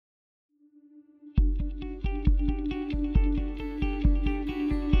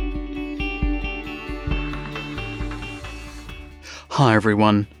Hi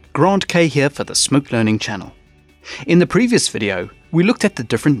everyone, Grant K here for the Smoke Learning channel. In the previous video, we looked at the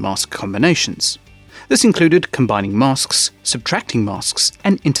different mask combinations. This included combining masks, subtracting masks,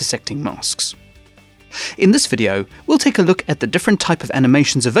 and intersecting masks. In this video, we'll take a look at the different type of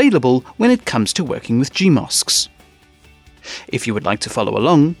animations available when it comes to working with Gmasks. If you would like to follow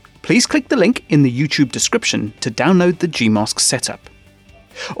along, please click the link in the YouTube description to download the Gmask setup.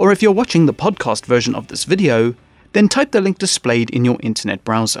 Or if you're watching the podcast version of this video, then type the link displayed in your internet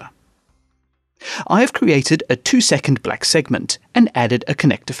browser. I have created a 2-second black segment and added a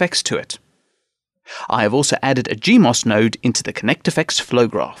ConnectFX to it. I have also added a Gmask node into the ConnectFX flow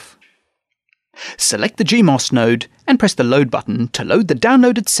graph. Select the Gmask node and press the load button to load the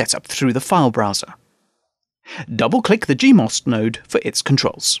downloaded setup through the file browser. Double-click the Gmask node for its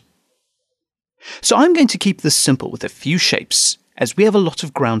controls. So I'm going to keep this simple with a few shapes, as we have a lot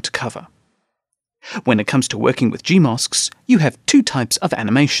of ground to cover. When it comes to working with Gmasks, you have two types of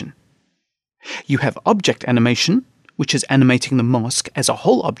animation. You have object animation, which is animating the mask as a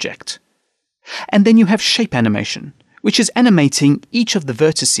whole object. And then you have shape animation, which is animating each of the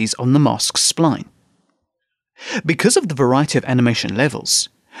vertices on the mask's spline. Because of the variety of animation levels,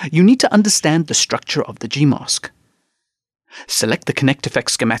 you need to understand the structure of the Gmask. Select the ConnectFX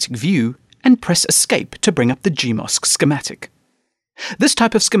schematic view and press Escape to bring up the Gmask schematic. This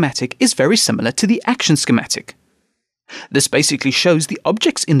type of schematic is very similar to the action schematic. This basically shows the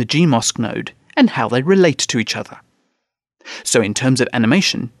objects in the Gmask node and how they relate to each other. So in terms of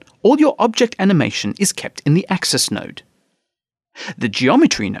animation, all your object animation is kept in the axis node. The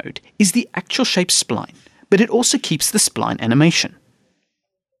geometry node is the actual shape spline, but it also keeps the spline animation.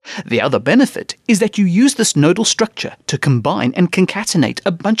 The other benefit is that you use this nodal structure to combine and concatenate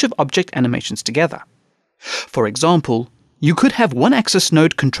a bunch of object animations together. For example, you could have one axis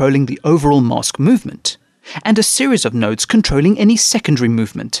node controlling the overall mask movement, and a series of nodes controlling any secondary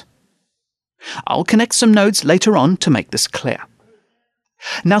movement. I'll connect some nodes later on to make this clear.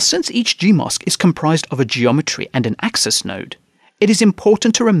 Now, since each Gmask is comprised of a geometry and an axis node, it is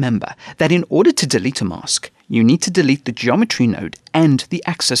important to remember that in order to delete a mask, you need to delete the geometry node and the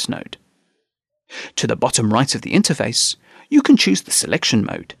axis node. To the bottom right of the interface, you can choose the selection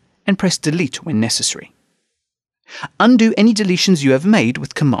mode and press delete when necessary. Undo any deletions you have made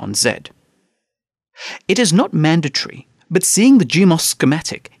with Command Z. It is not mandatory, but seeing the Gmask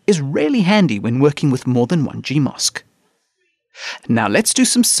schematic is really handy when working with more than one Gmask. Now let's do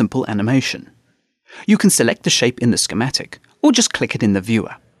some simple animation. You can select the shape in the schematic, or just click it in the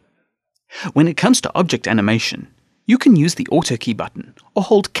viewer. When it comes to object animation, you can use the Auto key button, or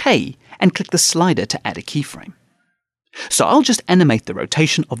hold K and click the slider to add a keyframe. So I'll just animate the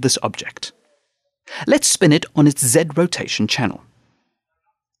rotation of this object. Let's spin it on its Z rotation channel.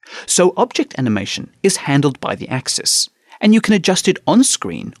 So object animation is handled by the axis, and you can adjust it on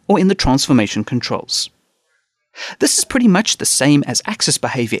screen or in the transformation controls. This is pretty much the same as axis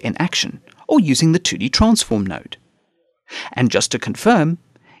behavior in action, or using the 2D transform node. And just to confirm,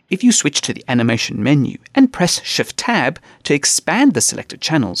 if you switch to the animation menu and press Shift-Tab to expand the selected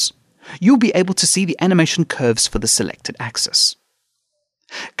channels, you'll be able to see the animation curves for the selected axis.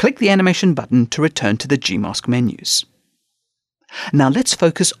 Click the animation button to return to the Gmask menus. Now let's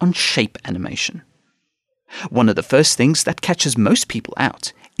focus on shape animation. One of the first things that catches most people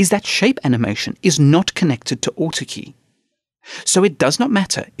out is that shape animation is not connected to AutoKey. So it does not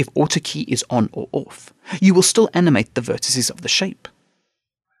matter if AutoKey is on or off, you will still animate the vertices of the shape.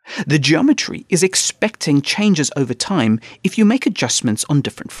 The geometry is expecting changes over time if you make adjustments on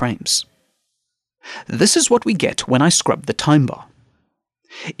different frames. This is what we get when I scrub the time bar.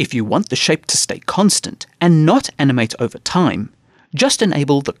 If you want the shape to stay constant and not animate over time, just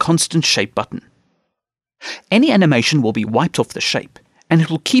enable the Constant Shape button. Any animation will be wiped off the shape, and it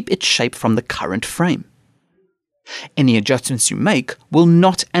will keep its shape from the current frame. Any adjustments you make will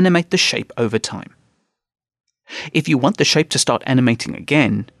not animate the shape over time. If you want the shape to start animating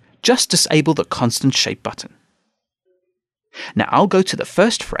again, just disable the Constant Shape button. Now I'll go to the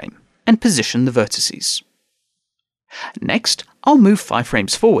first frame and position the vertices. Next, I'll move 5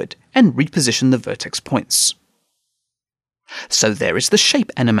 frames forward and reposition the vertex points. So there is the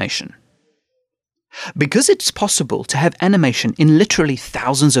shape animation. Because it's possible to have animation in literally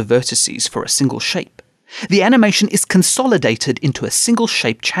thousands of vertices for a single shape, the animation is consolidated into a single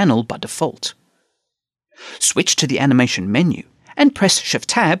shape channel by default. Switch to the animation menu and press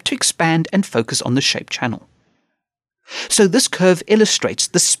Shift-Tab to expand and focus on the shape channel. So this curve illustrates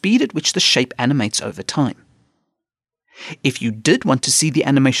the speed at which the shape animates over time. If you did want to see the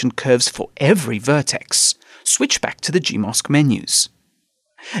animation curves for every vertex, switch back to the Gmask menus.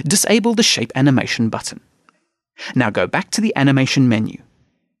 Disable the Shape Animation button. Now go back to the animation menu.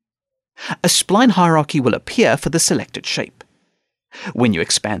 A spline hierarchy will appear for the selected shape. When you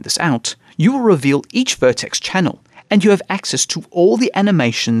expand this out, you will reveal each vertex channel, and you have access to all the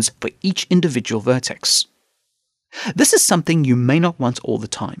animations for each individual vertex. This is something you may not want all the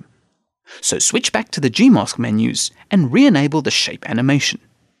time. So switch back to the Gmask menus and re-enable the shape animation.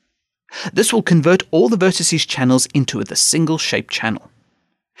 This will convert all the vertices channels into the single shape channel.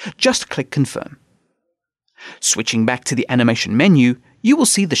 Just click Confirm. Switching back to the animation menu, you will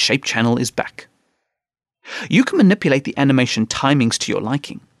see the shape channel is back. You can manipulate the animation timings to your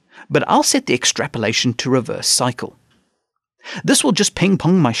liking, but I'll set the extrapolation to reverse cycle. This will just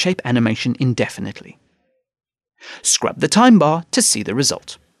ping-pong my shape animation indefinitely. Scrub the time bar to see the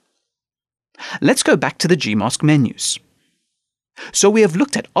result. Let's go back to the Gmask menus. So we have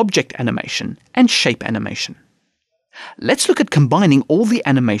looked at object animation and shape animation. Let's look at combining all the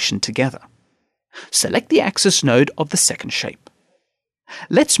animation together. Select the axis node of the second shape.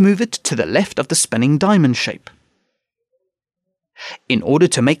 Let's move it to the left of the spinning diamond shape. In order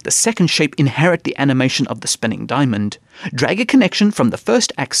to make the second shape inherit the animation of the spinning diamond, drag a connection from the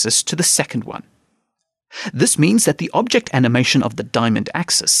first axis to the second one. This means that the object animation of the diamond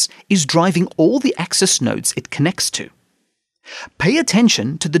axis is driving all the axis nodes it connects to. Pay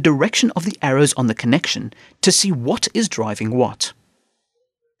attention to the direction of the arrows on the connection to see what is driving what.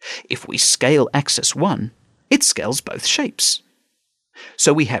 If we scale axis 1, it scales both shapes.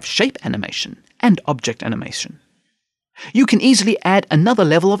 So we have shape animation and object animation. You can easily add another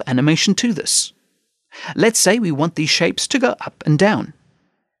level of animation to this. Let's say we want these shapes to go up and down.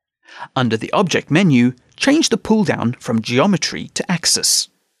 Under the Object menu, change the pull-down from Geometry to Axis.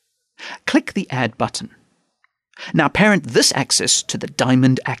 Click the Add button. Now parent this axis to the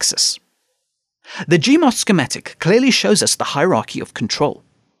diamond axis. The Gmask schematic clearly shows us the hierarchy of control.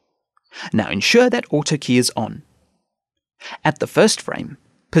 Now ensure that Auto key is on. At the first frame,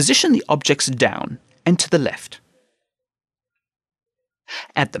 position the objects down and to the left.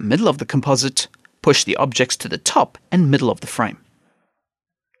 At the middle of the composite, push the objects to the top and middle of the frame.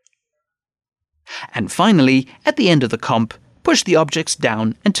 And finally, at the end of the comp, push the objects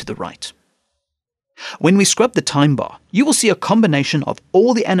down and to the right. When we scrub the time bar, you will see a combination of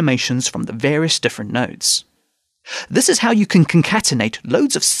all the animations from the various different nodes. This is how you can concatenate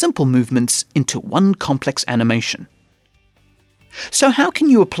loads of simple movements into one complex animation. So how can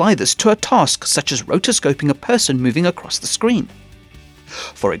you apply this to a task such as rotoscoping a person moving across the screen?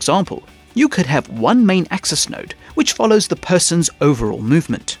 For example, you could have one main axis node which follows the person's overall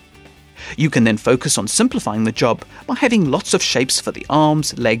movement. You can then focus on simplifying the job by having lots of shapes for the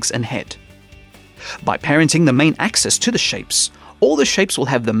arms, legs, and head. By parenting the main axis to the shapes, all the shapes will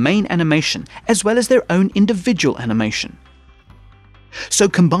have the main animation as well as their own individual animation. So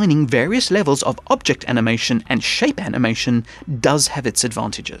combining various levels of object animation and shape animation does have its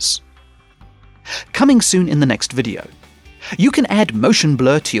advantages. Coming soon in the next video, you can add motion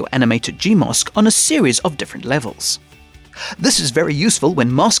blur to your animated Gmask on a series of different levels. This is very useful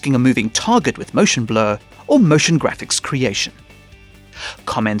when masking a moving target with motion blur or motion graphics creation.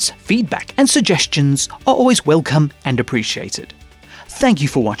 Comments, feedback, and suggestions are always welcome and appreciated. Thank you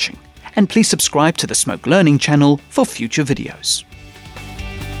for watching, and please subscribe to the Smoke Learning channel for future videos.